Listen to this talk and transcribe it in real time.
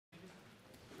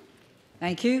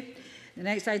Thank you. The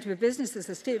next item of business is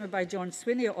a statement by John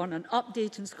Swinney on an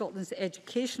update on Scotland's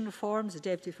education reforms. The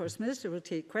Deputy First Minister will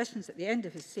take questions at the end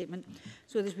of his statement.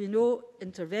 So there will be no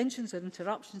interventions or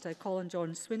interruptions. I call on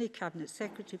John Swinney, Cabinet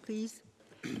Secretary, please.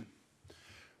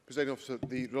 Presiding Officer,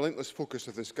 the relentless focus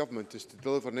of this government is to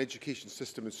deliver an education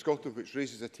system in Scotland which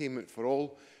raises attainment for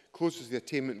all, closes the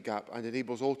attainment gap and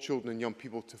enables all children and young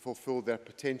people to fulfil their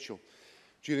potential.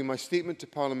 During my statement to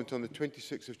Parliament on the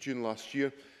 26th of June last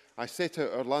year, I set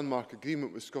out our landmark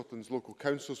agreement with Scotland's local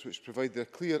councils which provide their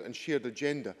clear and shared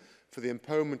agenda for the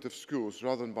empowerment of schools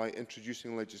rather than by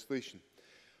introducing legislation.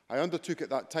 I undertook at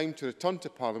that time to return to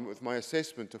Parliament with my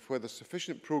assessment of whether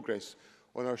sufficient progress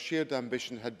on our shared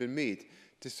ambition had been made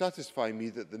to satisfy me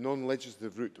that the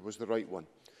non-legislative route was the right one.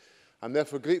 I am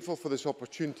therefore grateful for this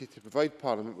opportunity to provide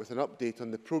Parliament with an update on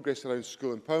the progress around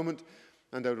school empowerment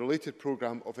and our related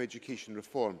programme of education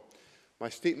reform. My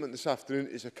statement this afternoon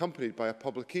is accompanied by a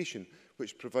publication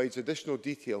which provides additional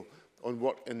detail on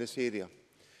work in this area.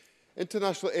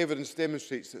 International evidence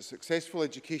demonstrates that successful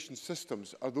education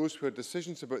systems are those where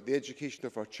decisions about the education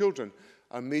of our children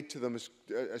are made to them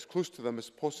as close to them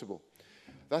as possible.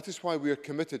 That is why we are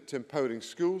committed to empowering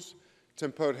schools, to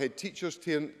empower head teachers,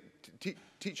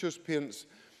 parents,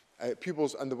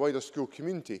 pupils and the wider school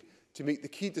community to make the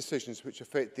key decisions which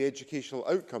affect the educational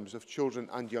outcomes of children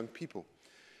and young people.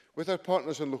 With our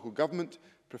partners in local government,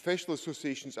 professional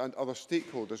associations and other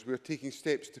stakeholders, we are taking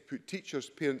steps to put teachers,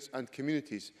 parents and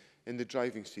communities in the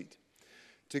driving seat.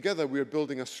 Together, we are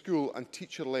building a school and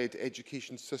teacher-led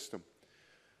education system.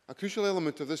 A crucial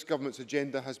element of this government's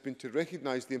agenda has been to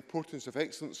recognise the importance of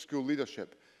excellent school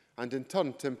leadership and, in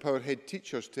turn, to empower head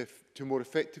teachers to more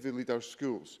effectively lead our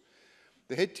schools.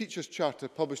 The Head Teachers Charter,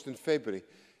 published in February,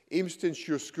 aims to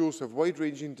ensure schools have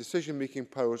wide-ranging decision-making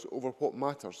powers over what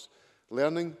matters: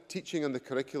 learning, teaching and the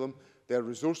curriculum, their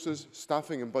resources,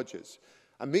 staffing and budgets,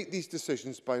 and make these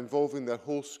decisions by involving their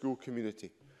whole school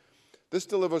community. This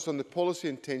delivers on the policy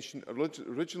intention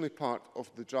originally part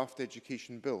of the draft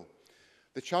education bill.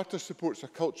 The Charter supports a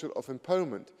culture of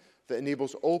empowerment that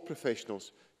enables all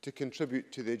professionals to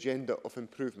contribute to the agenda of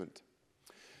improvement.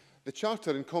 The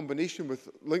Charter, in combination with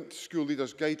linked school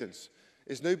leaders' guidance,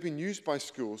 is now being used by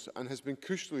schools and has been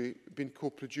crucially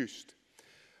co-produced.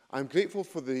 I am grateful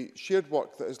for the shared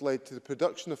work that has led to the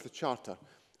production of the Charter,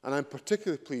 and I am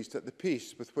particularly pleased at the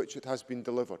pace with which it has been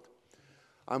delivered.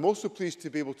 I am also pleased to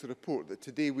be able to report that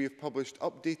today we have published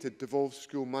updated devolved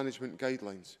school management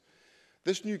guidelines.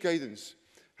 This new guidance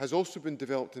has also been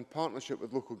developed in partnership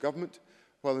with local government,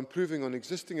 while improving on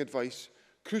existing advice,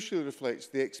 crucially reflects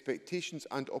the expectations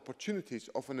and opportunities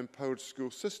of an empowered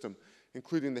school system,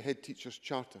 including the Head Teachers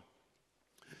Charter.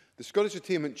 The Scottish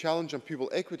Attainment Challenge and Pupil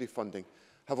Equity Funding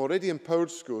have already empowered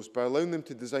schools by allowing them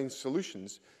to design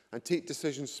solutions and take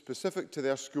decisions specific to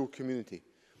their school community.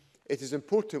 It is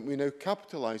important we now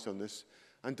capitalise on this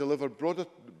and deliver broader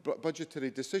budgetary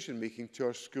decision-making to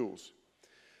our schools.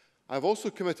 I have also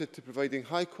committed to providing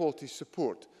high-quality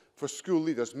support for school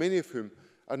leaders, many of whom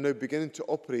are now beginning to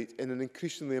operate in an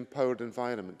increasingly empowered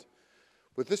environment.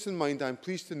 With this in mind, I am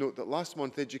pleased to note that last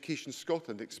month Education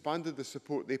Scotland expanded the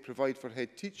support they provide for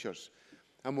head teachers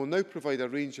and will now provide a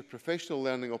range of professional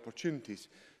learning opportunities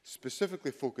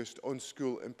specifically focused on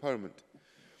school empowerment.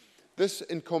 This,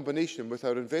 in combination with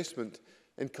our investment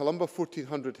in Columba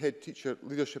 1400 Head Teacher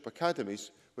Leadership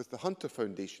Academies with the Hunter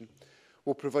Foundation,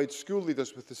 will provide school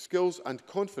leaders with the skills and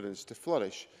confidence to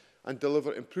flourish and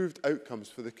deliver improved outcomes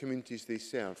for the communities they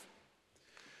serve.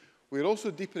 We are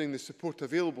also deepening the support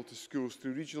available to schools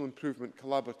through regional improvement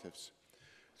collaboratives.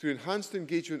 Through enhanced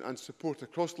engagement and support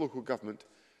across local government,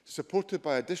 supported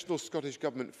by additional Scottish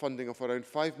Government funding of around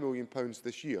 £5 million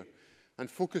this year, and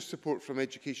focused support from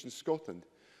Education Scotland,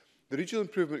 the Regional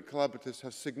Improvement Collaboratives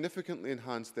have significantly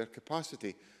enhanced their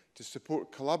capacity to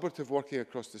support collaborative working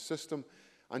across the system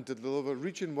and to deliver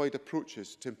region-wide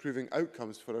approaches to improving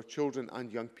outcomes for our children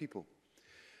and young people.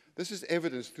 This is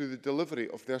evidenced through the delivery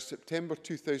of their September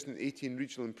 2018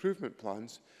 Regional Improvement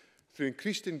Plans, through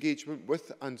increased engagement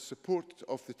with and support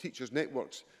of the teachers'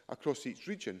 networks across each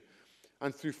region,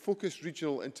 and through focused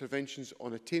regional interventions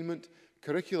on attainment,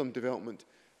 curriculum development,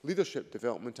 leadership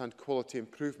development and quality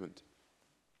improvement.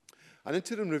 An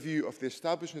interim review of the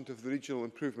establishment of the Regional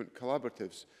Improvement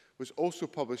Collaboratives was also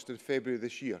published in February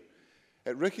this year.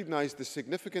 It recognised the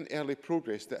significant early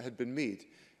progress that had been made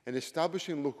in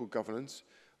establishing local governance,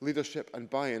 leadership and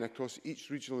buy-in across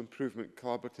each Regional Improvement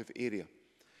Collaborative area.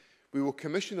 We will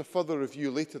commission a further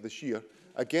review later this year,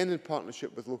 again in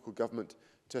partnership with local government,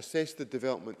 to assess the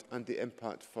development and the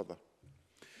impact further.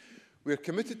 We are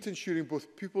committed to ensuring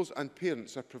both pupils and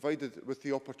parents are provided with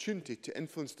the opportunity to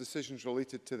influence decisions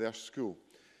related to their school.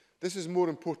 This is more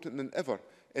important than ever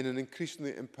in an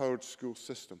increasingly empowered school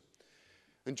system.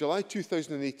 In July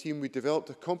 2018, we developed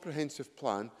a comprehensive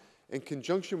plan in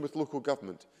conjunction with local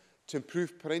government to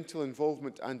improve parental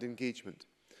involvement and engagement,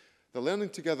 the Learning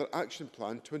Together Action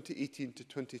Plan 2018 to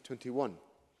 2021.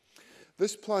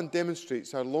 This plan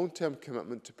demonstrates our long-term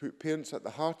commitment to put parents at the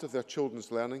heart of their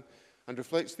children's learning and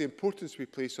reflects the importance we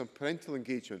place on parental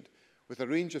engagement with a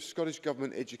range of Scottish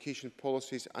Government education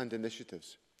policies and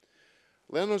initiatives.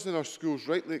 Learners in our schools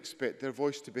rightly expect their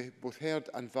voice to be both heard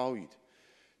and valued.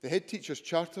 The Head Teachers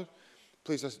Charter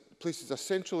places a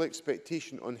central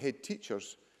expectation on head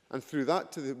teachers, and through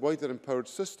that to the wider empowered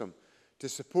system, to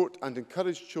support and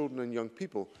encourage children and young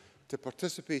people to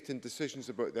participate in decisions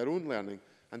about their own learning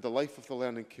and the life of the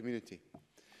learning community.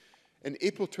 In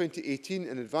April 2018,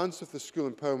 in advance of the school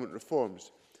empowerment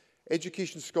reforms,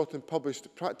 Education Scotland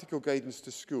published practical guidance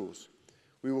to schools.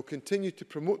 We will continue to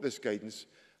promote this guidance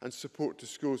and support to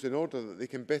schools in order that they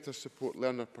can better support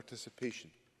learner participation.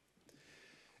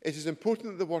 It is important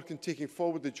that the work in taking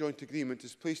forward the joint agreement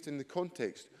is placed in the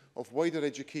context of wider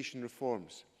education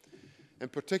reforms. In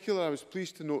particular, I was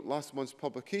pleased to note last month's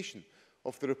publication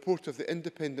of the report of the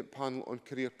Independent Panel on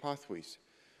Career Pathways.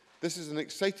 This is an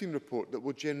exciting report that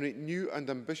will generate new and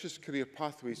ambitious career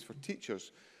pathways for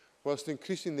teachers, whilst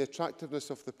increasing the attractiveness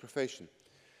of the profession.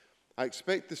 I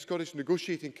expect the Scottish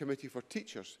Negotiating Committee for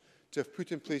Teachers to have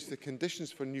put in place the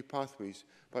conditions for new pathways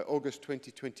by August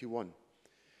 2021.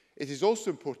 It is also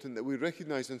important that we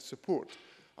recognise and support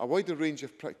a wider range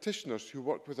of practitioners who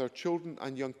work with our children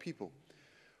and young people.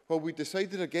 While we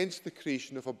decided against the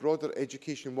creation of a broader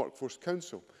Education Workforce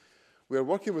Council, we are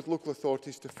working with local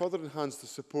authorities to further enhance the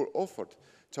support offered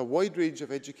to a wide range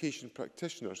of education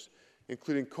practitioners,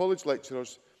 including college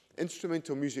lecturers,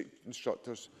 instrumental music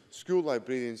instructors, school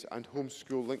librarians and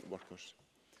homeschool link workers.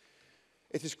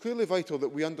 It is clearly vital that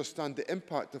we understand the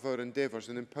impact of our endeavours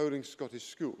in empowering Scottish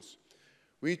schools.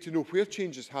 We need to know where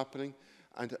change is happening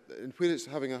and where it's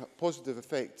having a positive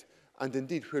effect, and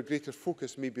indeed where greater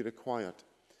focus may be required.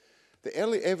 The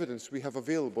early evidence we have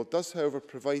available does, however,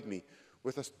 provide me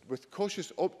with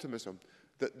cautious optimism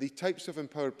that the types of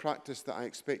empowered practice that I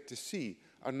expect to see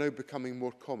are now becoming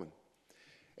more common.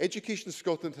 Education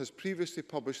Scotland has previously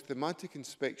published thematic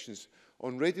inspections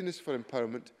on readiness for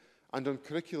empowerment and on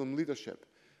curriculum leadership,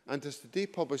 and has today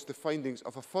published the findings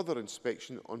of a further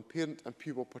inspection on parent and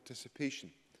pupil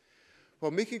participation.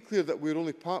 While making clear that we are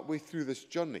only partway through this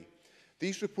journey,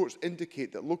 these reports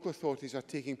indicate that local authorities are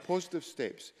taking positive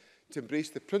steps to embrace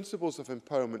the principles of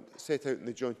empowerment set out in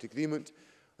the joint agreement,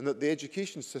 and that the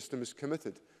education system is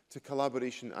committed to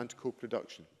collaboration and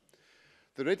co-production.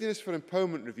 The Readiness for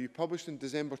Empowerment Review, published in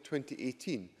December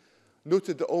 2018,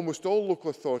 noted that almost all local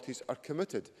authorities are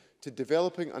committed to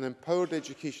developing an empowered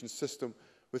education system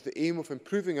with the aim of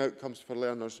improving outcomes for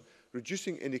learners,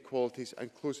 reducing inequalities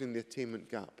and closing the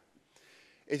attainment gap.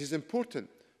 It is important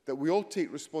that we all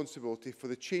take responsibility for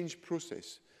the change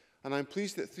process, and I am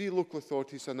pleased that 3 local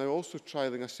authorities are now also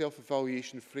trialling a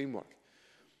self-evaluation framework.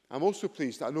 I am also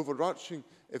pleased that an overarching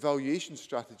evaluation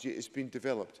strategy is being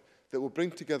developed that will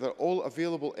bring together all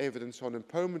available evidence on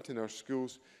empowerment in our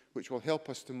schools, which will help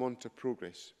us to monitor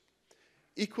progress.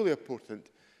 Equally important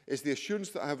is the assurance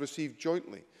that I have received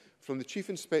jointly from the Chief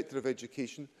Inspector of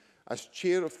Education as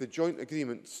Chair of the Joint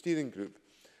Agreement Steering Group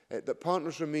that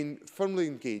partners remain firmly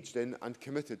engaged in and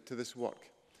committed to this work.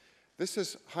 This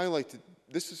has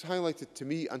highlighted to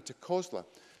me and to COSLA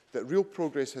that real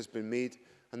progress has been made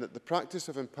and that the practice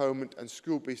of empowerment and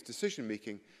school-based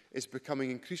decision-making is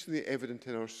becoming increasingly evident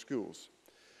in our schools.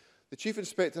 The Chief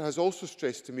Inspector has also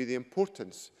stressed to me the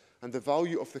importance and the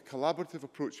value of the collaborative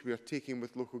approach we are taking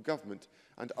with local government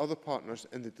and other partners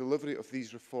in the delivery of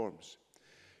these reforms.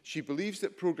 She believes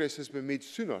that progress has been made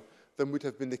sooner than would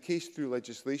have been the case through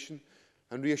legislation,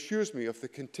 and reassures me of the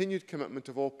continued commitment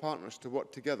of all partners to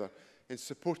work together in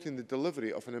supporting the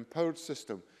delivery of an empowered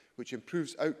system which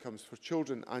improves outcomes for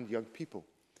children and young people.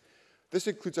 This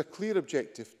includes a clear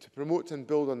objective to promote and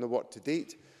build on the work to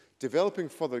date, developing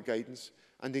further guidance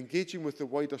and engaging with the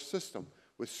wider system,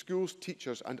 with schools,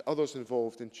 teachers and others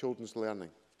involved in children's learning.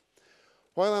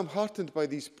 While I am heartened by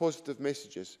these positive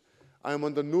messages, I am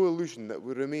under no illusion that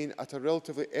we remain at a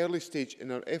relatively early stage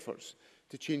in our efforts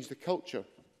to change the culture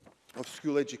of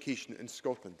school education in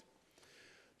Scotland.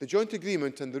 The joint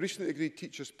agreement and the recently agreed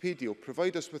teachers' pay deal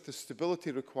provide us with the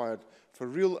stability required for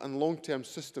real and long-term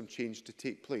system change to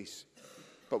take place.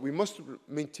 But we must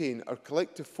maintain our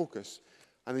collective focus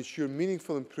and ensure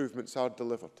meaningful improvements are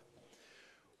delivered.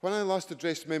 When I last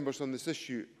addressed members on this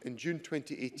issue in June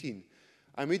 2018,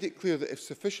 I made it clear that if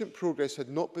sufficient progress had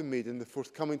not been made in the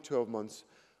forthcoming 12 months,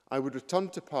 I would return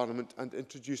to Parliament and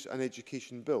introduce an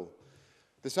education bill.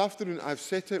 This afternoon, I have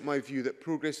set out my view that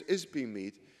progress is being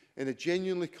made in a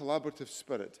genuinely collaborative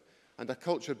spirit, and a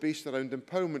culture based around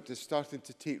empowerment is starting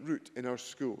to take root in our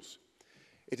schools.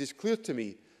 It is clear to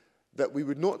me that we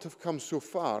would not have come so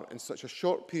far in such a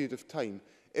short period of time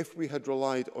if we had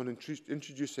relied on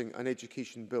introducing an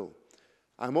education bill.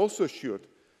 I am also assured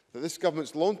that this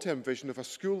government's long-term vision of a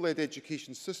school-led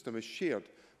education system is shared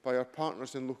by our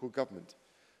partners in local government.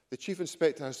 The Chief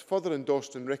Inspector has further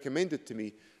endorsed and recommended to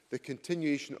me the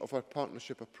continuation of our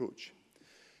partnership approach.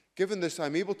 Given this, I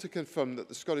am able to confirm that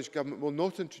the Scottish Government will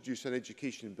not introduce an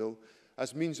education bill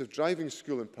as means of driving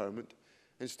school empowerment.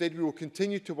 Instead, we will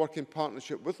continue to work in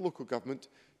partnership with local government,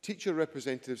 teacher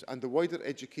representatives and the wider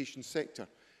education sector.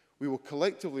 We will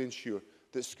collectively ensure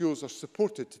that schools are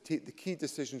supported to take the key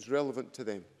decisions relevant to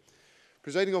them.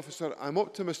 Presiding Officer, I am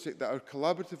optimistic that our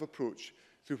collaborative approach,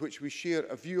 through which we share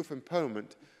a view of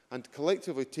empowerment and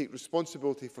collectively take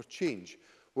responsibility for change,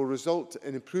 will result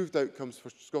in improved outcomes for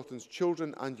Scotland's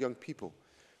children and young people.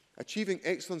 Achieving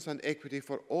excellence and equity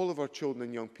for all of our children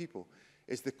and young people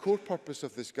is the core purpose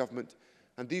of this government,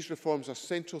 and these reforms are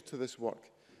central to this work.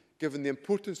 Given the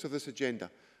importance of this agenda,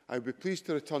 I would be pleased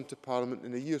to return to Parliament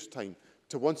in a year's time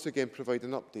to once again provide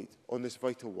an update on this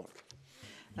vital work.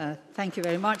 Thank you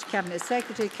very much, Cabinet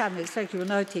Secretary. Cabinet Secretary will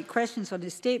now take questions on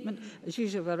his statement, as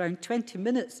usual, of around 20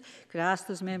 minutes. Could I ask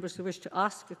those members who wish to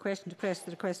ask a question to press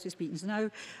the request to speak now?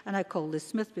 And I call Liz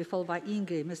Smith, be followed by Ian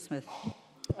Gray. Ms Smith.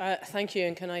 Thank you,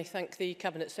 and can I thank the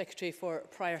Cabinet Secretary for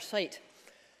prior sight.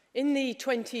 In the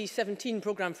 2017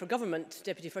 programme for government,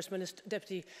 Deputy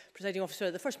Presiding Officer,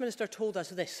 the First Minister told us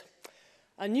this: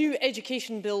 a new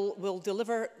education bill will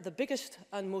deliver the biggest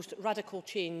and most radical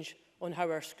change on how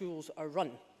our schools are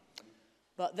run.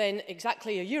 But then,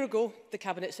 exactly a year ago, the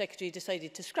Cabinet Secretary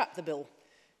decided to scrap the bill,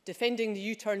 defending the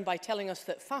U-turn by telling us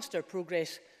that faster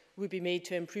progress would be made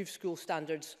to improve school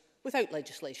standards without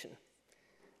legislation.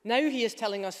 Now he is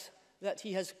telling us that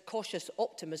he has cautious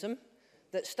optimism,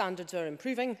 that standards are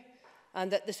improving, and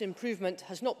that this improvement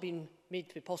has not been made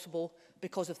to be possible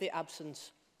because of the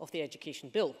absence of the education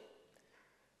bill.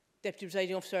 Deputy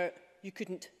Presiding Officer, you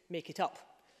couldn't make it up,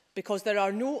 because there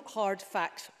are no hard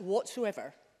facts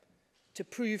whatsoever to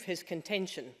prove his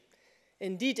contention.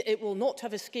 Indeed, it will not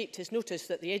have escaped his notice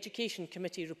that the Education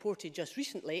Committee reported just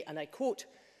recently, and I quote,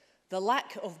 "The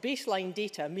lack of baseline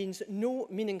data means no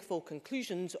meaningful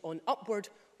conclusions on upward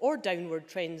or downward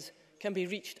trends can be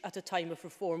reached at a time of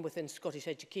reform within Scottish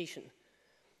education."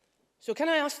 So can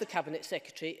I ask the Cabinet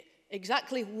Secretary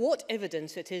exactly what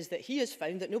evidence it is that he has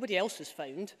found that nobody else has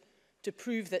found to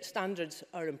prove that standards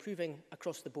are improving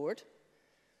across the board?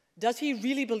 Does he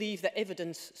really believe that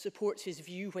evidence supports his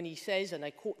view when he says, and I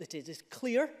quote, that it is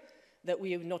clear that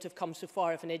we would not have come so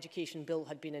far if an education bill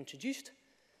had been introduced?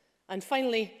 And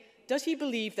finally, does he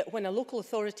believe that when a local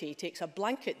authority takes a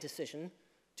blanket decision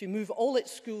to move all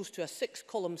its schools to a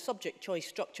 6-column subject choice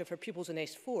structure for pupils in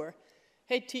S4,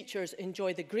 head teachers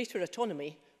enjoy the greater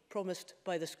autonomy promised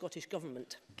by the Scottish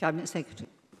Government? Cabinet Secretary.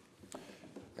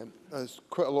 There's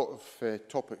quite a lot of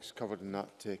topics covered in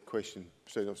that question,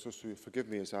 so forgive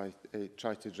me as I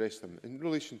try to address them. In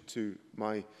relation to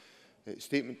my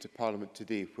statement to Parliament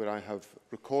today, where I have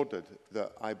recorded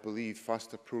that I believe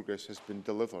faster progress has been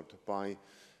delivered by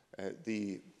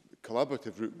the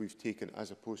collaborative route we've taken as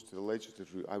opposed to the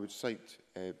legislative route, I would cite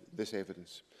this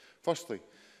evidence. Firstly,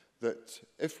 that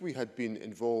if we had been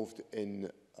involved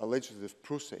in a legislative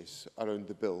process around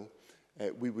the bill,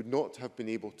 we would not have been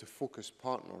able to focus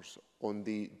partners on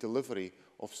the delivery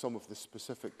of some of the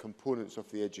specific components of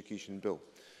the education bill.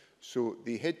 So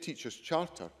the Head Teachers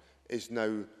Charter is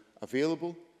now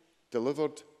available,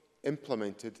 delivered,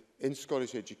 implemented in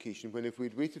Scottish education, when if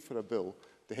we'd waited for a bill,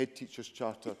 the Head Teachers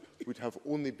Charter would have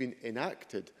only been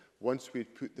enacted once we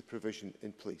had put the provision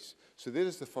in place. So there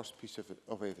is the first piece of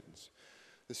evidence.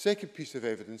 The second piece of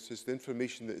evidence is the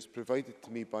information that is provided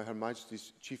to me by Her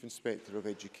Majesty's Chief Inspector of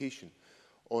Education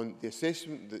on the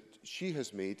assessment that she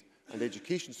has made and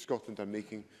Education Scotland are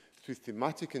making through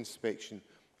thematic inspection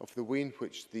of the way in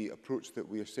which the approach that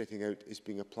we are setting out is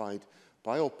being applied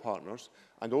by all partners,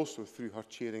 and also through her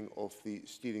chairing of the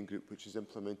steering group which is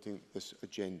implementing this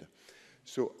agenda.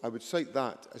 So I would cite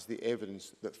that as the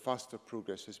evidence that faster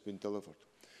progress has been delivered.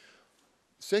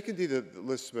 Secondly, that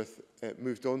Liz Smith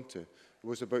moved on to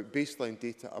was about baseline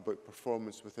data about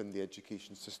performance within the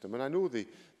education system. And I know the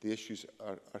issues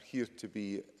are here to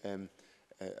be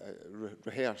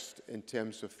rehearsed in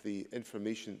terms of the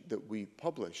information that we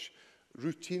publish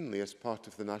routinely as part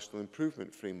of the National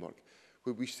Improvement Framework,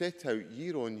 where we set out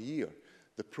year on year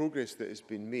the progress that has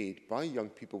been made by young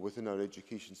people within our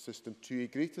education system to a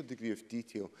greater degree of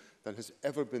detail than has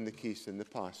ever been the case in the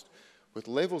past, with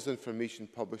levels of information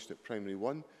published at Primary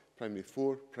 1, Primary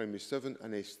 4, Primary 7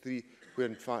 and S3, where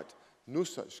in fact no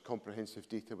such comprehensive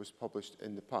data was published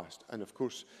in the past. And of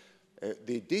course,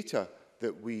 the data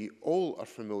that we all are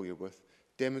familiar with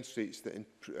demonstrates that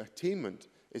attainment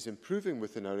is improving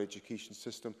within our education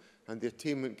system, and the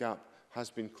attainment gap has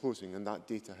been closing, and that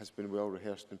data has been well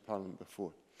rehearsed in Parliament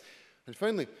before. And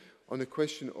finally, on the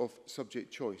question of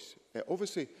subject choice,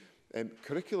 obviously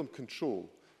curriculum control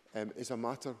is a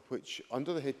matter which,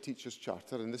 under the Head Teachers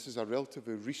Charter, and this is a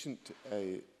relatively recent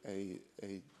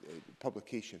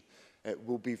publication,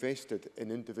 will be vested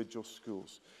in individual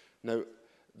schools. Now,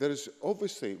 there is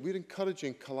obviously, we're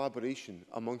encouraging collaboration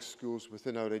amongst schools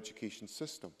within our education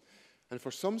system. And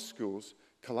for some schools,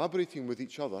 collaborating with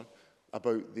each other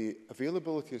about the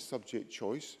availability of subject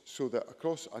choice, so that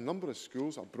across a number of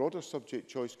schools, a broader subject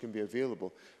choice can be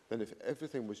available than if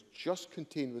everything was just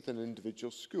contained within an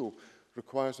individual school,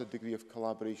 requires a degree of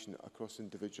collaboration across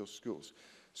individual schools.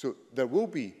 So there will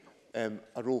be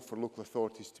a role for local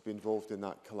authorities to be involved in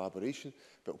that collaboration,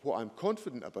 but what I'm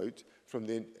confident about from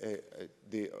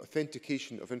the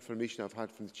authentication of information I've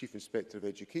had from the Chief Inspector of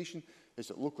Education is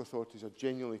that local authorities are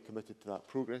genuinely committed to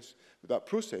that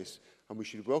process, and we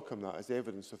should welcome that as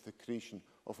evidence of the creation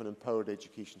of an empowered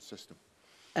education system.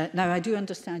 Now, I do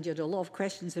understand you had a lot of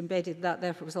questions embedded in that,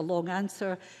 therefore it was a long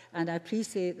answer, and I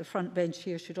appreciate the front bench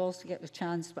here should also get the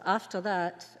chance, but after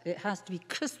that, it has to be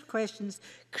crisp questions,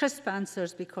 crisp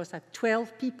answers, because I have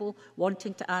 12 people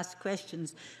wanting to ask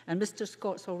questions, and Mr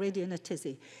Scott's already in a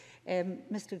tizzy.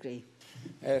 Mr Gray.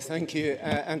 Thank you,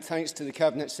 and thanks to the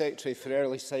Cabinet Secretary for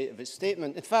early sight of his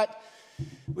statement. In fact,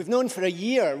 we've known for a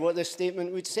year what this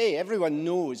statement would say. Everyone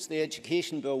knows the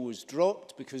education bill was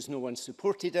dropped because no one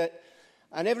supported it.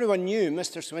 And everyone knew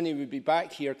Mr Swinney would be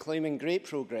back here claiming great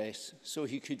progress so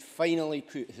he could finally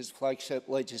put his flagship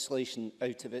legislation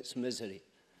out of its misery.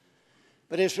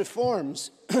 But his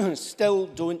reforms still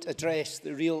don't address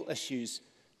the real issues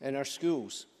in our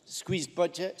schools. Squeezed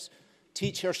budgets,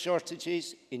 teacher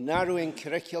shortages, a narrowing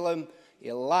curriculum,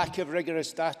 a lack of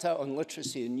rigorous data on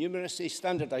literacy and numeracy,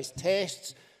 standardised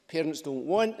tests parents don't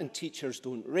want and teachers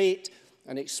don't rate,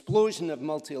 an explosion of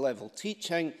multi-level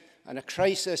teaching, and a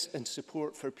crisis in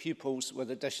support for pupils with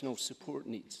additional support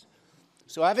needs.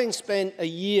 So having spent a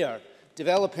year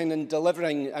developing and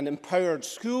delivering an empowered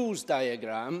schools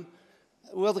diagram,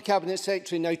 will the Cabinet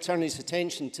Secretary now turn his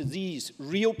attention to these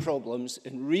real problems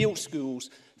in real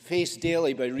schools faced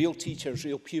daily by real teachers,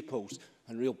 real pupils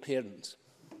and real parents?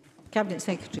 Cabinet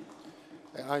Secretary.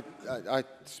 I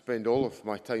spend all of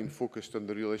my time focused on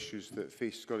the real issues that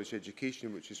face Scottish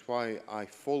education, which is why I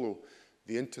follow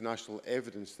the international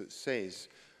evidence that says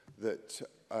that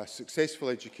a successful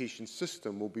education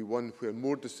system will be one where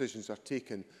more decisions are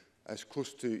taken as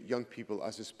close to young people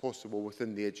as is possible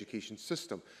within the education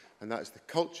system. And that is the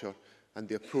culture and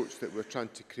the approach that we're trying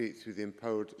to create through the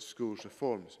Empowered Schools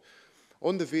reforms.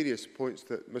 On the various points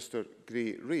that Mr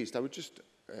Gray raised, I would just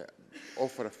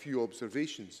offer a few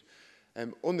observations.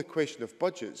 On the question of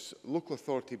budgets, local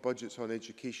authority budgets on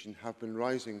education have been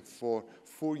rising for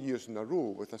 4 years in a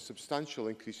row, with a substantial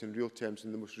increase in real terms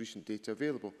in the most recent data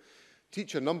available.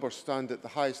 Teacher numbers stand at the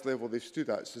highest level they've stood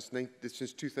at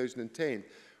since 2010,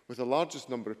 with the largest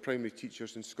number of primary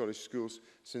teachers in Scottish schools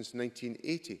since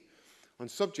 1980. On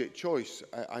subject choice,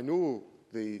 I know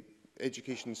the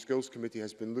Education and Skills Committee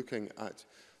has been looking at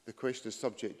the question of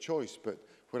subject choice, but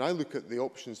when I look at the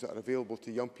options that are available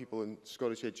to young people in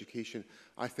Scottish education,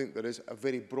 I think there is a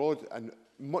very broad and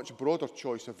much broader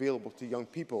choice available to young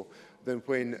people than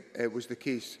when it was the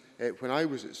case when I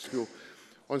was at school.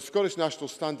 On Scottish National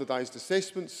Standardised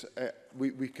Assessments,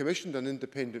 we commissioned an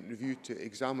independent review to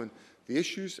examine the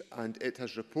issues, and it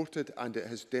has reported and it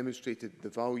has demonstrated the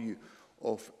value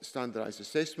of standardised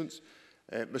assessments.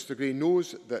 Mr Gray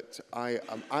knows that I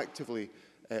am actively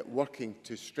working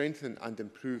to strengthen and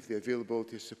improve the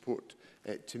availability of support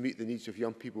to meet the needs of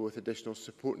young people with additional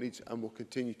support needs, and will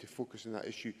continue to focus on that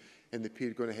issue in the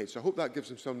period going ahead. So I hope that gives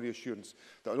him some reassurance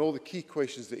that on all the key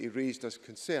questions that he raised as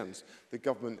concerns, the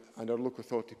government and our local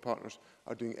authority partners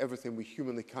are doing everything we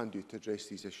humanly can do to address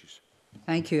these issues.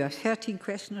 Thank you. I have 13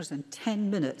 questioners and 10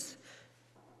 minutes.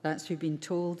 That's you've been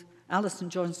told. Alison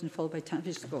Johnson, followed by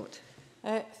Tavish Scott.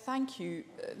 Thank you.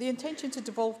 The intention to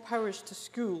devolve powers to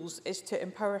schools is to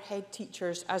empower head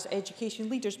teachers as education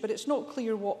leaders, but it's not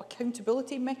clear what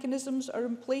accountability mechanisms are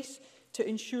in place to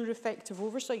ensure effective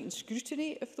oversight and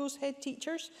scrutiny of those head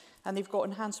teachers. And they've got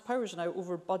enhanced powers now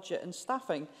over budget and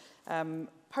staffing.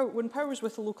 When powers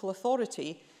with a local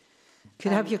authority,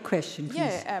 Could I have your question, please?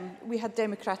 Yeah, we had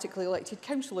democratically elected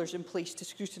councillors in place to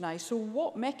scrutinise. So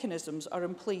what mechanisms are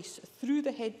in place through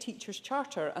the Head Teachers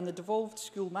Charter and the devolved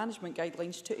school management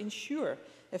guidelines to ensure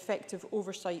effective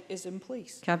oversight is in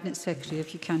place? Cabinet Secretary,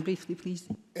 if you can briefly, please.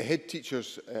 Head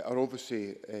teachers are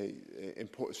obviously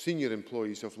senior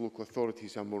employees of local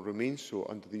authorities and will remain so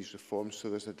under these reforms, so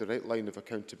there's a direct line of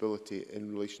accountability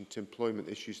in relation to employment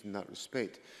issues in that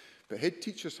respect. But head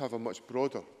teachers have a much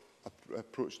broader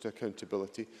approach to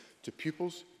accountability, to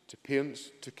pupils, to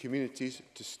parents, to communities,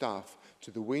 to staff,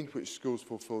 to the way in which schools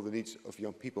fulfil the needs of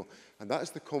young people. And that is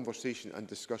the conversation and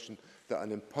discussion that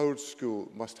an empowered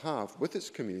school must have with its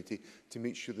community to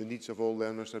make sure the needs of all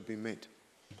learners are being met.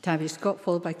 Tavish Scott,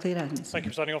 followed by Claire Adams. Thank you,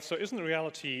 Presiding Officer. Isn't the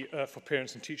reality for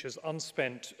parents and teachers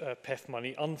unspent PEF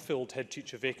money, unfilled head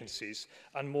teacher vacancies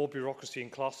and more bureaucracy in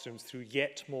classrooms through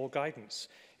yet more guidance?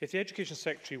 If the Education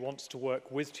Secretary wants to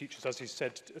work with teachers, as he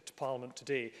said to Parliament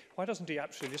today, why doesn't he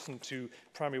actually listen to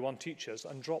Primary 1 teachers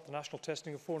and drop the national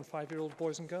testing of 4- and 5-year-old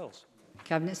boys and girls?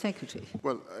 Cabinet Secretary.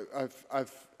 Well,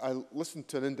 I listened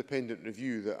to an independent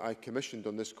review that I commissioned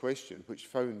on this question, which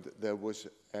found that there was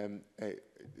a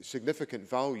significant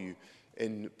value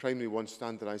in Primary 1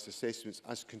 standardised assessments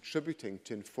as contributing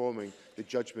to informing the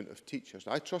judgment of teachers.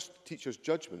 I trust teachers'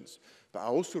 judgments, but I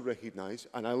also recognise,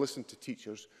 and I listen to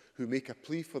teachers who make a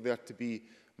plea for there to be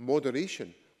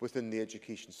moderation within the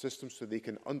education system so they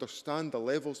can understand the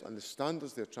levels and the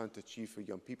standards they're trying to achieve for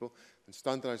young people, and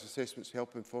standardised assessments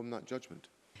help inform that judgment.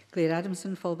 Claire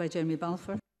Adamson, followed by Jeremy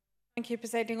Balfour. Thank you,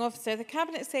 Presiding Officer. The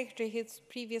Cabinet Secretary has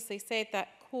previously said that,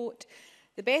 quote,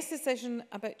 the best decision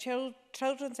about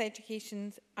children's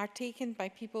education are taken by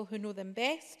people who know them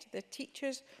best, the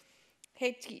teachers,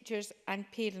 head teachers and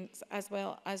parents, as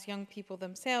well as young people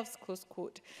themselves, close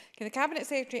quote. Can the Cabinet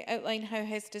Secretary outline how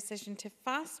his decision to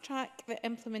fast-track the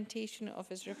implementation of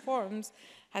his reforms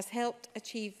has helped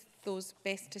achieve those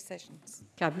best decisions?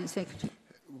 Cabinet Secretary.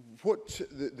 What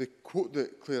the quote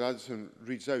that Claire Addison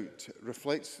reads out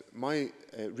reflects my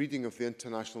reading of the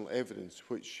international evidence,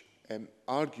 which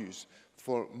argues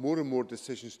for more and more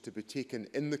decisions to be taken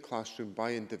in the classroom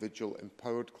by individual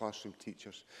empowered classroom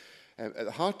teachers. At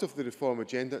the heart of the reform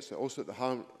agenda, it's also at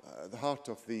the heart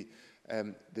of the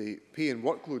pay and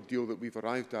workload deal that we've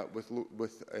arrived at with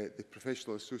the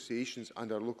professional associations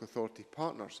and our local authority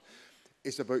partners,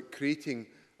 is about creating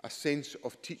a sense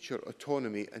of teacher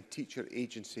autonomy and teacher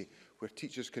agency, where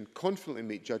teachers can confidently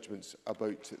make judgments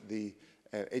about the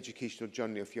educational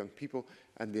journey of young people,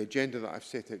 and the agenda that I've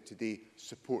set out today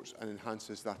supports and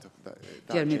enhances that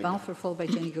Jeremy agenda. Balfour, followed by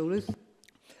Jenny Gilruth.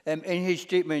 In his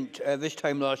statement this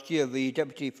time last year, the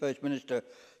Deputy First Minister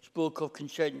spoke of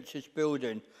consensus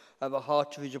building at the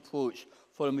heart of his approach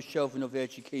following the shelving of the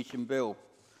Education Bill.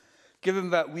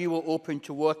 Given that we were open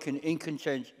to working in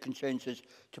consensus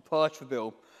to pass the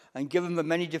bill, and given the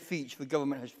many defeats the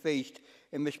government has faced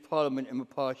in this Parliament in the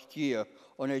past year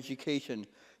on education,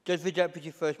 does the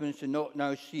Deputy First Minister not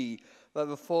now see that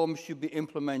reforms should be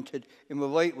implemented in the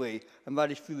right way, and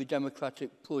that is through the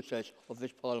democratic process of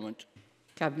this Parliament?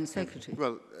 Cabinet Secretary.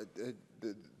 Well,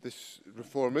 this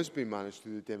reform is being managed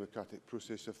through the democratic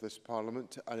process of this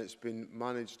Parliament, and it's been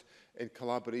managed in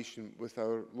collaboration with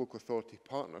our local authority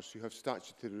partners who have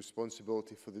statutory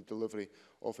responsibility for the delivery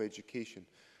of education.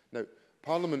 Now,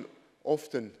 Parliament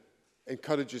often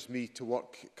encourages me to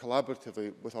work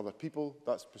collaboratively with other people.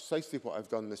 That's precisely what I've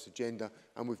done in this agenda,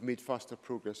 and we've made faster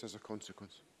progress as a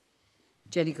consequence.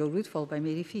 Jenny Gilruth, followed by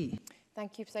Mary Fee.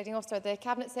 Thank you, Presiding Officer. The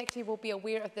Cabinet Secretary will be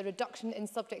aware of the reduction in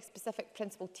subject-specific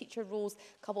principal teacher roles,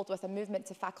 coupled with a movement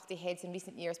to faculty heads in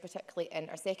recent years, particularly in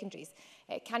our secondaries.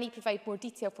 Can he provide more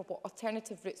detail for what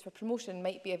alternative routes for promotion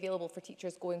might be available for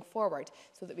teachers going forward,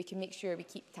 so that we can make sure we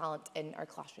keep talent in our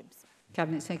classrooms?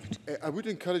 Cabinet Secretary. I would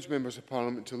encourage members of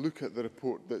Parliament to look at the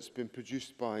report that's been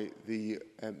produced by the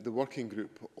working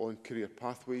group on career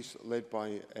pathways, led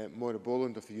by Moira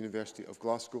Boland of the University of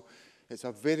Glasgow. It's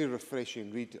a very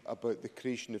refreshing read about the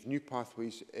creation of new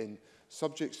pathways in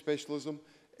subject specialism,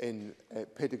 in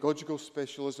pedagogical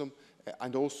specialism,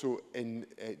 and also in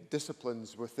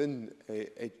disciplines within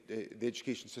the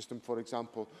education system, for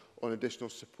example, on additional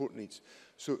support needs.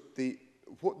 So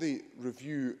what the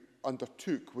review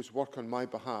undertook was work on my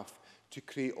behalf to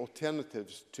create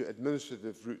alternatives to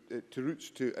routes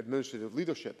to administrative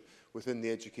leadership within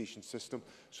the education system,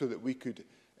 so that we could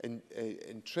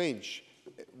entrench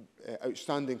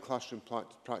outstanding classroom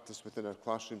practice within our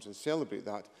classrooms and celebrate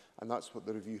that, and that's what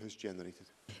the review has generated.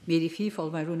 Mary Fee,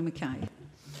 followed by Rona Mackay.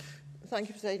 Thank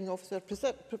you, Presiding Officer.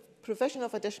 Provision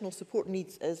of additional support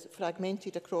needs is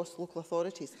fragmented across local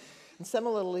authorities. And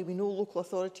similarly, we know local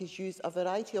authorities use a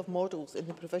variety of models in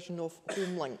the provision of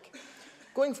home link.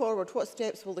 Going forward, what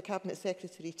steps will the Cabinet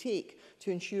Secretary take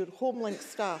to ensure HomeLink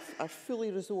staff are fully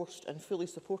resourced and fully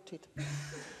supported?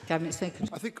 Cabinet Secretary.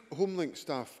 I think HomeLink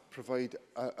staff provide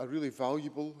a really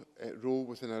valuable role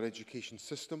within our education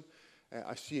system.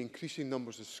 I see increasing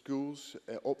numbers of schools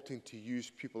opting to use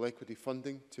pupil equity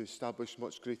funding to establish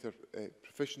much greater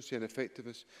proficiency and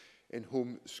effectiveness in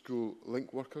home school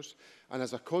link workers, and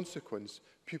as a consequence,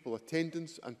 pupil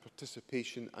attendance and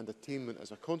participation and attainment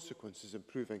as a consequence is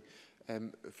improving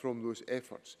from those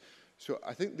efforts. So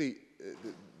I think the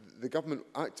Government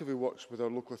actively works with our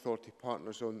local authority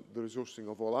partners on the resourcing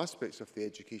of all aspects of the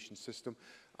education system,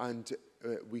 and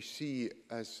we see,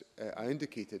 as I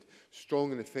indicated,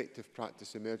 strong and effective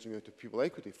practice emerging out of pupil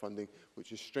equity funding,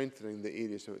 which is strengthening the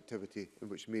areas of activity in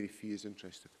which Mary Fee is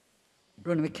interested.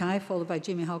 Rona Mackay, followed by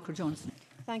Jamie Halker-Johnson.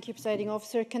 Thank you, Presiding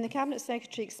Officer. Can the Cabinet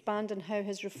Secretary expand on how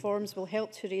his reforms will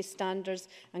help to raise standards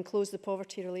and close the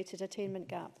poverty-related attainment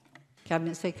gap?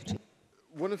 Cabinet Secretary.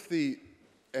 One of the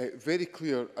very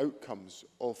clear outcomes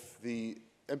of the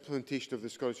implementation of the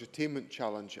Scottish Attainment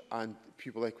Challenge and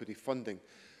pupil equity funding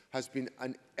has been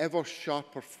an ever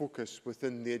sharper focus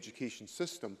within the education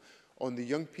system on the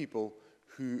young people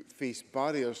who face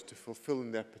barriers to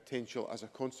fulfilling their potential as a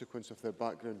consequence of their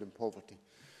background in poverty.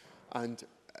 And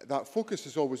that focus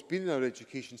has always been in our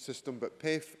education system, but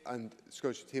PEF and the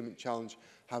Scottish Attainment Challenge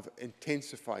have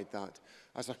intensified that.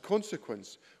 As a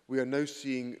consequence, we are now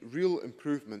seeing real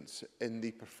improvements in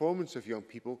the performance of young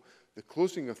people, the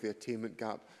closing of the attainment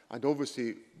gap, and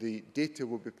obviously the data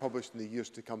will be published in the years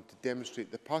to come to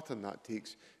demonstrate the pattern that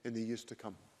takes in the years to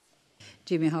come.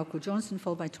 Jamie Halker-Johnson,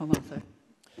 followed by Tom Arthur.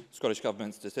 Scottish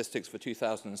Government statistics for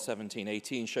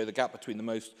 2017-18 show the gap between the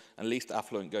most and least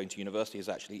affluent going to university has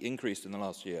actually increased in the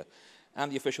last year.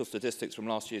 And the official statistics from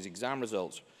last year's exam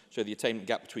results show the attainment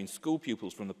gap between school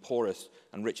pupils from the poorest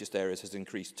and richest areas has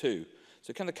increased too.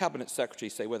 So can the Cabinet Secretary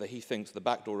say whether he thinks the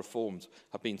backdoor reforms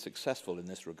have been successful in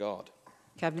this regard?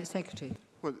 Cabinet Secretary.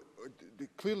 Well,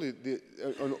 clearly,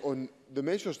 on the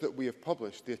measures that we have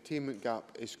published, the attainment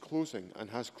gap is closing and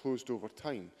has closed over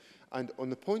time. And on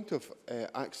the point of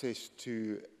access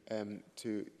to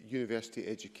university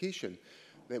education,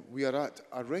 that we are at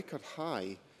a record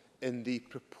high in the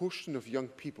proportion of young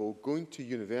people going to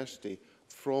university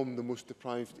from the most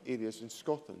deprived areas in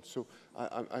Scotland. So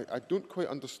I don't quite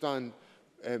understand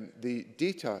the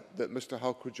data that Mr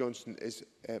Halker-Johnson is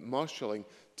marshalling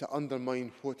to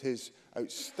undermine what is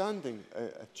outstanding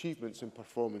achievements in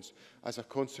performance as a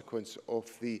consequence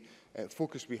of the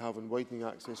focus we have on widening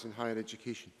access in higher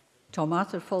education. Tom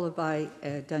Arthur, followed by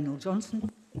Daniel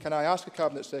Johnson. Can I ask the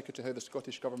Cabinet Secretary how the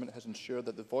Scottish Government has ensured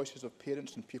that the voices of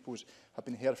parents and pupils have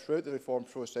been heard throughout the reform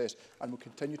process and will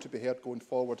continue to be heard going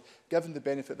forward, given the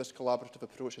benefit this collaborative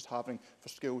approach is having for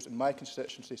schools in my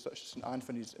constituency such as St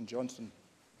Anthony's and Johnson?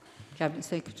 Cabinet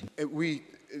Secretary.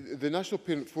 The National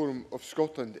Parent Forum of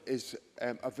Scotland is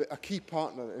a key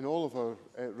partner in all of our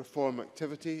reform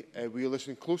activity. We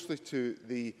listen closely to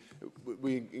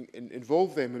we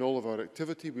involve them in all of our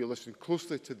activity. We listen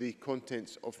closely to the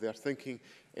contents of their thinking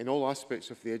in all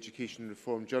aspects of the education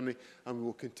reform journey, and we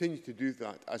will continue to do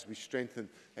that as we strengthen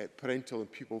parental and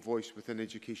pupil voice within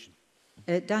education.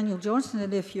 Daniel Johnson,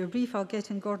 and if you're brief, I'll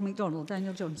get in Gordon MacDonald.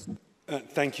 Daniel Johnson.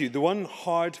 Thank you. The one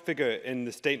hard figure in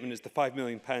the statement is the £5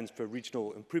 million for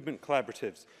regional improvement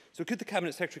collaboratives. So could the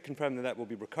Cabinet Secretary confirm that that will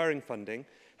be recurring funding?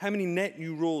 How many net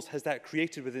new roles has that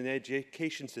created within the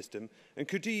education system? And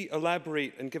could he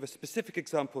elaborate and give a specific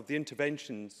example of the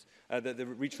interventions that the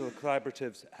regional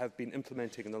collaboratives have been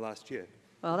implementing in the last year?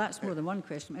 Well, that's more than one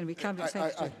question. And we Cabinet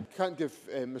Secretary. I can't give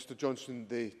Mr Johnson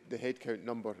the headcount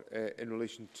number in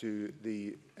relation to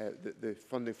the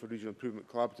funding for regional improvement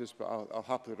collaboratives, but I'll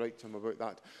happily write to him about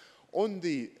that. On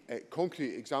the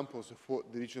concrete examples of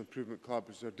what the regional improvement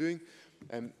collaboratives are doing,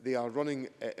 they are running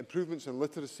improvements in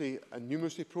literacy and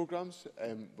numeracy programmes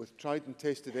with tried and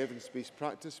tested evidence-based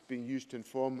practice being used to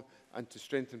inform and to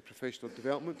strengthen professional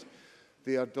development.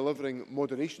 They are delivering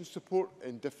moderation support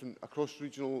in across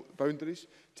regional boundaries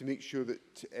to make sure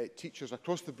that teachers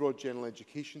across the broad general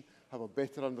education have a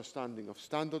better understanding of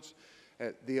standards.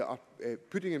 They are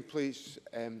putting in place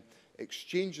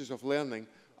exchanges of learning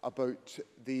about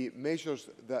the measures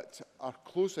that are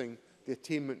closing the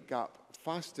attainment gap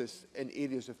fastest in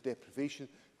areas of deprivation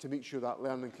to make sure that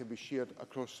learning can be shared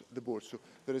across the board. So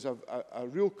there is a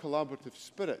real collaborative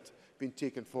spirit being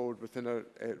taken forward within our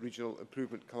regional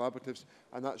improvement collaboratives,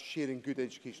 and that's sharing good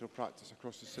educational practice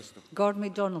across the system. Gordon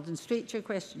MacDonald, and straight to your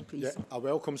question, please. Yeah, I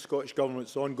welcome Scottish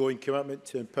Government's ongoing commitment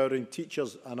to empowering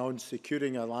teachers and on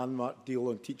securing a landmark deal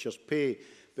on teachers' pay.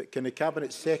 But can the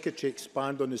Cabinet Secretary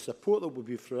expand on the support that will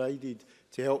be provided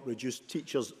to help reduce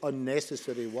teachers'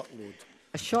 unnecessary workload?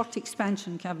 A short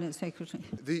expansion, Cabinet Secretary.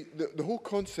 The whole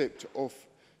concept of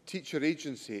teacher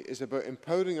agency is about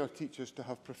empowering our teachers to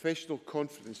have professional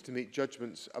confidence to make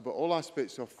judgments about all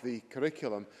aspects of the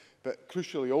curriculum, but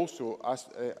crucially also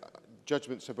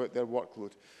judgments about their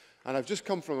workload. And I've just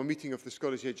come from a meeting of the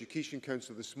Scottish Education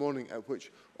Council this morning at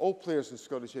which all players in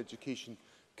Scottish education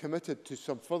committed to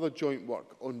some further joint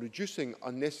work on reducing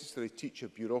unnecessary teacher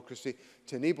bureaucracy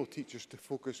to enable teachers to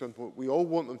focus on what we all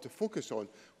want them to focus on,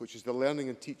 which is the learning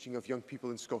and teaching of young people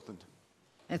in Scotland.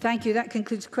 Thank you. That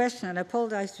concludes the question. And I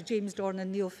apologise to James Dorn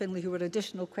and Neil Finlay, who were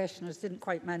additional questioners, didn't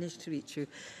quite manage to reach you.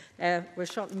 We'll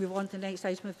shortly move on to the next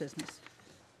item of business.